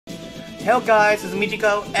Hello guys, it's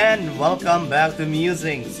Michiko and welcome back to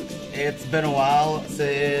MUSYNX. It's been a while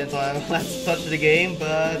since I last touched the game,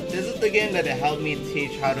 but this is the game that helped me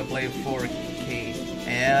teach how to play 4K.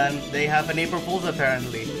 And they have an April Fool's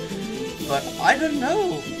apparently. But I don't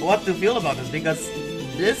know what to feel about this because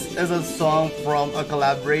this is a song from a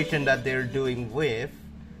collaboration that they're doing with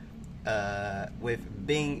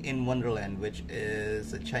Bing in Wonderland, which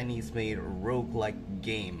is a Chinese-made roguelike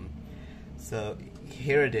game. So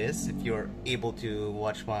here it is, if you're able to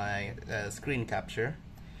watch my screen capture.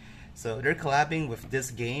 So they're collabing with this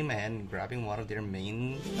game and grabbing one of their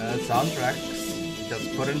main soundtracks,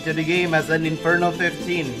 just put into the game as an Inferno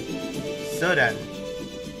 15. So then,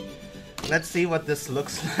 let's see what this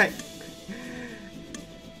looks like.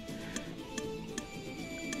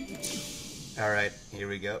 Alright, here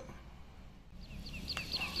we go.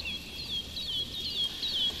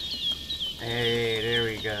 Hey, there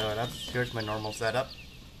we go. Here's my normal setup.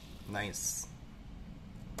 Nice.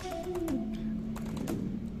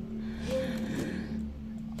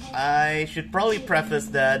 I should probably preface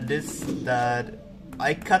that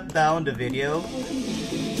I cut down the video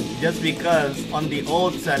just because on the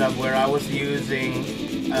old setup where I was using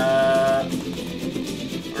a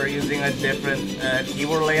different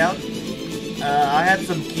keyboard layout, I had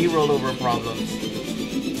some key rollover problems.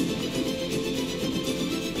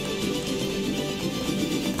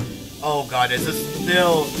 Oh god, this is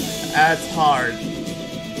still as hard.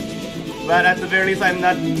 But at the very least I'm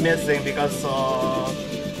not missing because of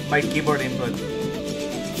my keyboard input.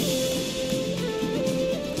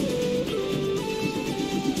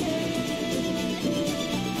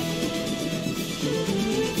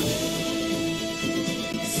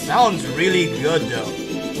 Sounds really good though.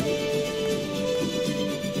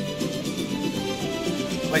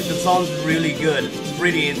 Like the sound's really good,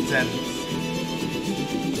 pretty intense.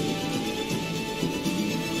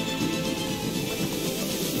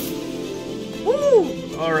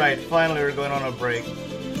 Alright, finally we're going on a break.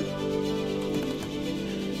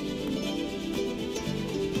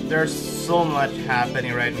 There's so much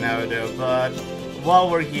happening right now though, but while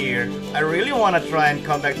we're here, I really want to try and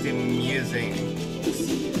come back to MUSYNC.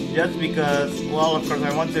 Just because, well, of course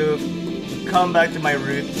I want to come back to my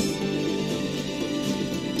roots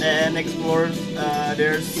and explore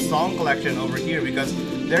their song collection over here, because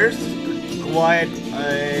there's quite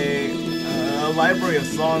a library of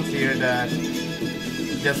songs here that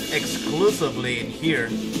just exclusively in here,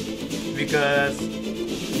 because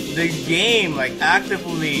the game like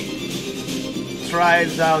actively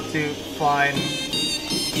tries out to find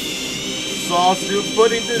songs to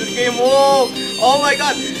put into the game. Whoa! Oh my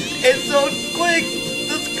god! It's so quick!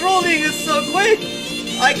 The scrolling is so quick!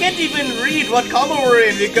 I can't even read what color we're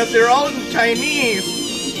in because they're all in Chinese!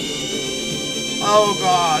 Oh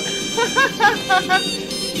god!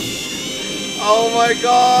 Oh my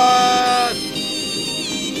god!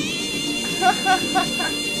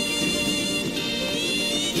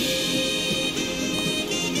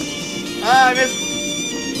 I missed.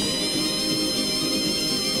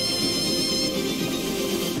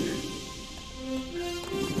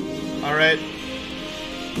 Alright.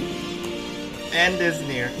 End is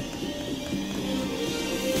near.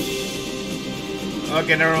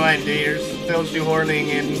 Okay, never mind. They're still shoehorning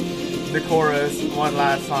in the chorus one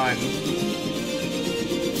last time.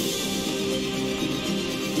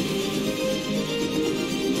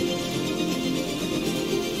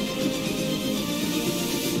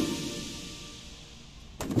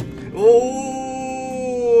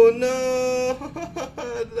 Oh no!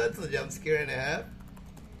 That's a jump scare and a half.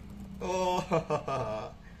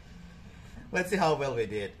 Oh, let's see how well we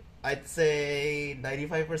did. I'd say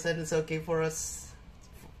 95% is okay for us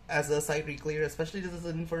as a sight re-clear, especially this is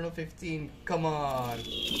an Inferno 15. Come on.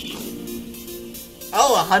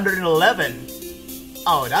 Oh, 111.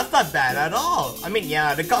 Oh, that's not bad at all. I mean,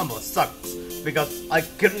 yeah, the combo sucks because I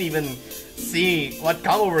couldn't even see what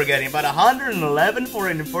combo we're getting, but 111 for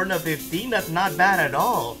an Inferno 15, that's not bad at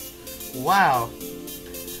all. Wow.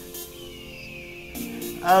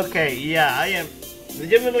 Okay, yeah, I am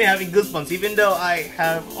legitimately having goosebumps, even though I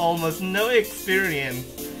have almost no experience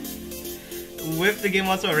with the game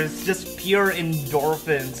whatsoever. It's just pure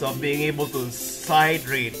endorphins of being able to sight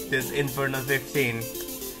read this Inferno 15.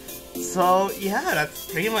 So yeah, that's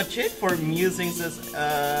pretty much it for MUSYNC's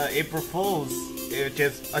April Fool's, which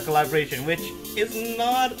is a collaboration, which is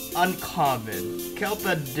not uncommon.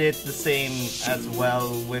 Kelpa did the same as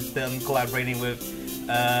well with them collaborating with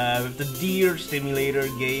the Deer Simulator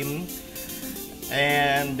game,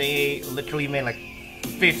 and they literally made like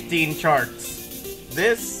 15 charts.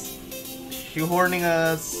 This shoehorning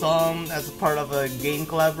a song as a part of a game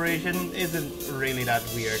collaboration isn't really that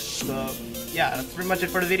weird. So yeah, that's pretty much it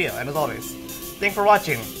for the video, and as always, thanks for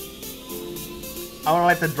watching. I wanna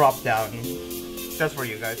let the drop down just for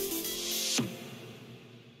you guys.